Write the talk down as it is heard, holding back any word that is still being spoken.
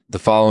The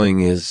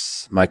following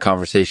is my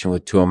conversation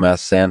with Tuomas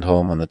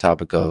Sandholm on the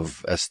topic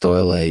of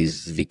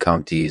estoiles,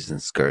 vicomtes,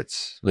 and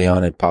skirts.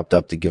 Leonid popped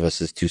up to give us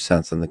his 2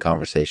 cents on the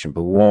conversation,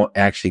 but we won't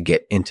actually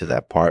get into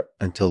that part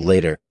until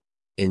later.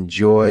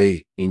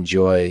 Enjoy.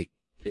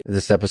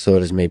 This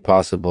episode is made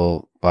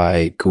possible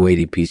by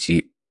Kuwaiti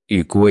Pizza.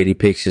 Kuwaiti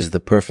Pizza is the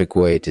perfect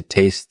way to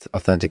taste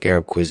authentic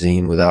Arab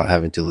cuisine without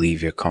having to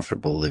leave your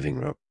comfortable living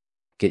room.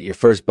 Get your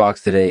first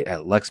box today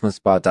at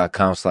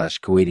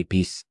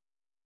lexmanspot.com/kuwaitipizza.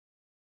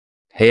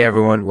 Hey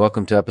everyone,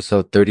 welcome to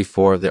episode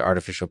 34 of the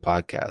Artificial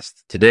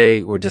Podcast.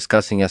 Today we're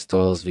discussing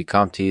estoiles,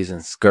 vicomtes,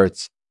 and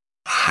skirts.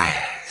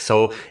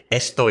 So,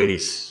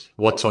 estoiles,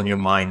 what's on your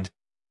mind?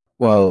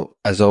 Well,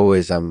 as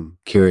always, I'm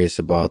curious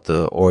about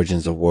the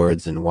origins of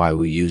words and why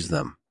we use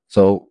them.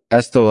 So,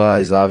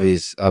 estoiles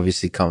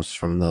obviously comes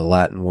from the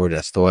Latin word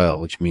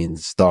estoile, which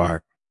means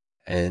star.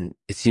 And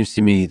it seems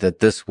to me that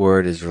this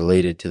word is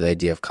related to the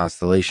idea of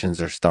constellations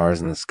or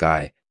stars in the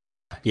sky.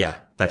 Yeah,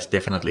 that's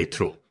definitely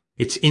true.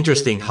 It's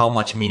interesting how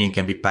much meaning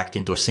can be packed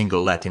into a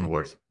single Latin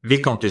word.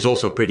 Vicomte is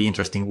also a pretty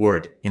interesting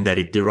word in that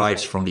it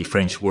derives from the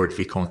French word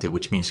vicomte,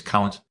 which means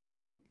count.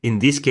 In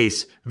this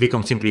case,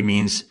 vicomte simply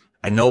means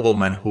a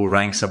nobleman who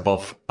ranks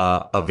above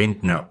a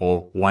vintner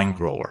or wine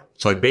grower.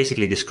 So it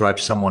basically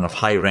describes someone of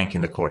high rank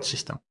in the court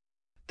system.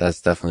 That's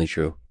definitely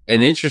true.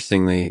 And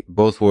interestingly,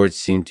 both words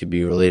seem to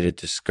be related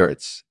to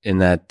skirts in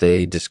that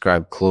they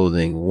describe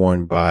clothing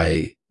worn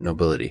by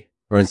nobility.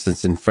 For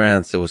instance, in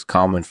France, it was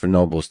common for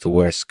nobles to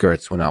wear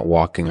skirts when out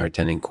walking or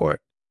attending court.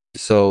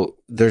 So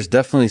there's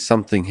definitely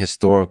something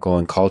historical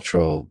and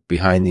cultural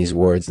behind these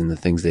words and the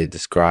things they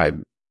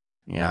describe.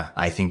 Yeah,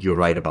 I think you're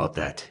right about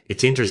that.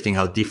 It's interesting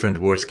how different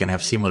words can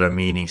have similar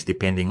meanings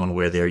depending on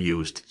where they're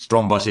used.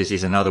 Stromboses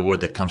is another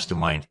word that comes to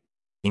mind.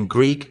 In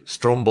Greek,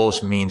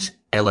 strombos means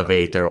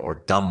elevator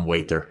or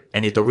dumbwaiter,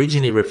 and it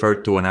originally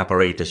referred to an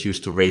apparatus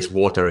used to raise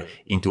water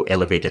into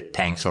elevated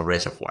tanks or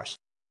reservoirs.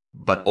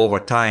 But over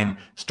time,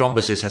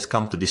 stromboses has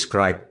come to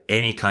describe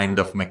any kind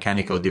of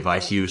mechanical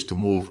device used to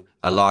move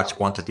a large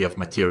quantity of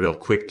material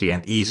quickly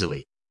and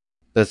easily.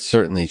 That's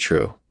certainly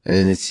true.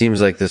 And it seems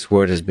like this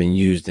word has been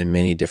used in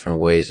many different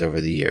ways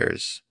over the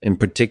years. In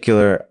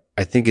particular,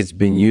 I think it's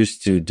been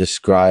used to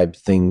describe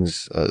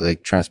things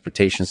like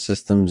transportation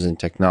systems and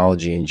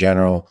technology in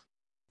general.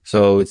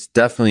 So it's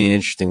definitely an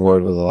interesting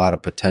word with a lot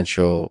of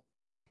potential.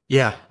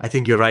 Yeah, I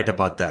think you're right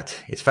about that.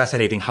 It's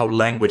fascinating how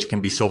language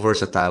can be so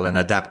versatile and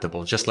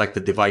adaptable, just like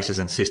the devices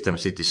and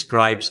systems it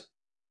describes.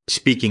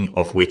 Speaking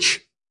of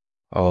which.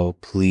 Oh,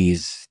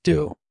 please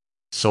do.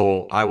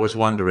 So I was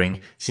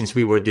wondering, since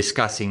we were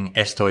discussing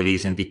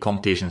estoiles and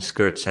vicomtes and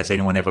skirts, has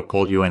anyone ever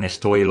called you an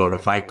estoile or a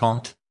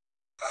vicomte?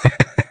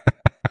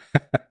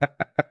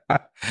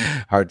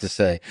 Hard to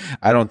say.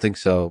 I don't think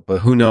so, but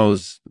who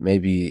knows?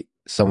 Maybe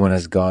someone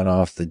has gone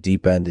off the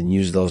deep end and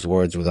used those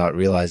words without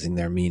realizing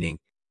their meaning.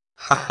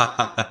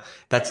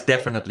 That's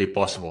definitely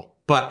possible.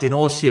 But in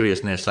all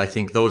seriousness, I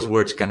think those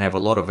words can have a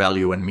lot of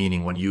value and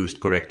meaning when used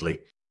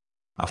correctly.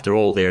 After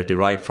all, they're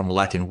derived from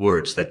Latin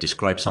words that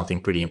describe something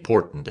pretty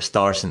important, the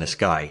stars in the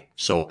sky.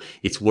 So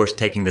it's worth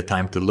taking the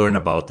time to learn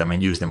about them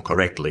and use them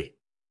correctly.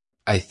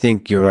 I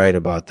think you're right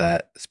about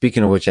that.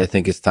 Speaking of which, I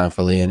think it's time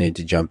for Leonid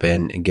to jump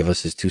in and give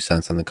us his 2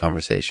 cents on the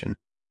conversation.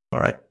 All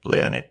right,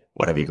 Leonid,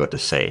 what have you got to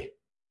say?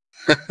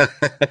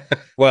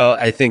 Well,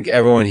 I think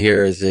everyone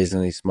here is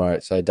amazingly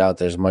smart, so I doubt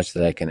there's much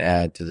that I can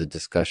add to the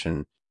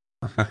discussion.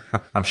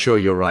 I'm sure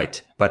you're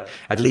right, but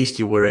at least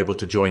you were able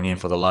to join in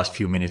for the last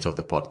few minutes of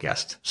the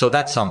podcast. So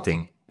that's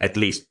something, at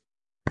least.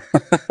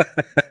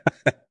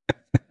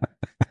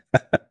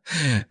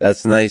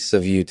 That's nice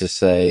of you to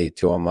say,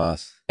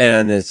 Tuomas.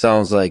 And it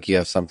sounds like you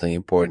have something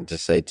important to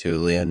say to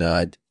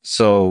Leonid.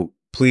 So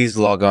please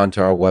log on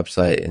to our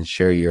website and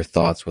share your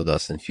thoughts with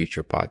us in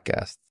future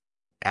podcasts.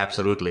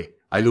 Absolutely.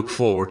 I look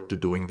forward to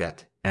doing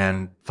that.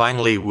 And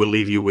finally, we'll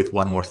leave you with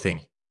one more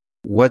thing.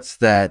 What's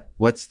that?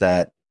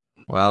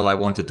 Well, I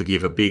wanted to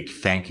give a big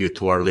thank you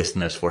to our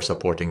listeners for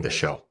supporting the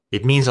show.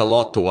 It means a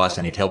lot to us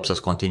and it helps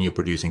us continue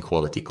producing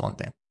quality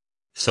content.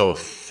 So,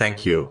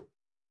 thank you.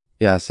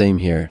 Yeah, same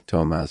here,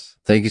 Tuomas.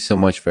 Thank you so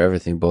much for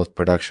everything, both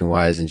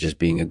production-wise and just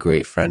being a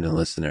great friend and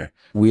listener.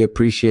 We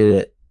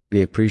appreciate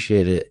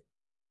it.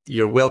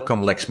 You're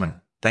welcome,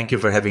 Lexman. Thank you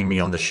for having me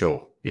on the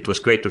show. It was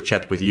great to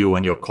chat with you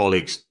and your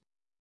colleagues.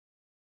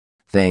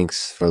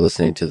 Thanks for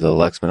listening to the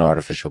Lexman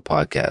Artificial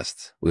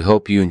Podcast. We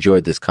hope you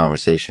enjoyed this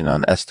conversation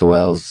on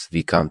estoiles,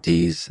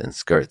 vicomtes, and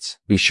skirts.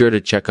 Be sure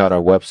to check out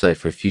our website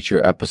for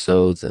future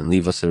episodes and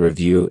leave us a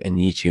review in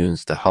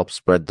iTunes to help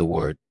spread the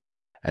word.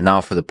 And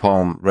now for the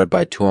poem read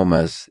by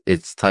Tuomas.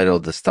 It's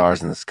titled The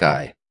Stars in the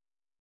Sky.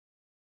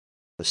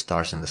 The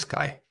stars in the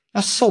sky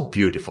are so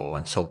beautiful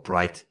and so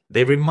bright.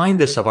 They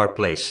remind us of our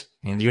place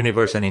in the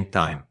universe and in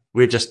time.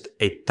 We're just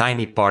a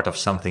tiny part of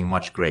something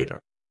much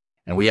greater.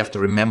 And we have to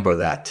remember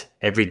that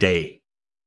every day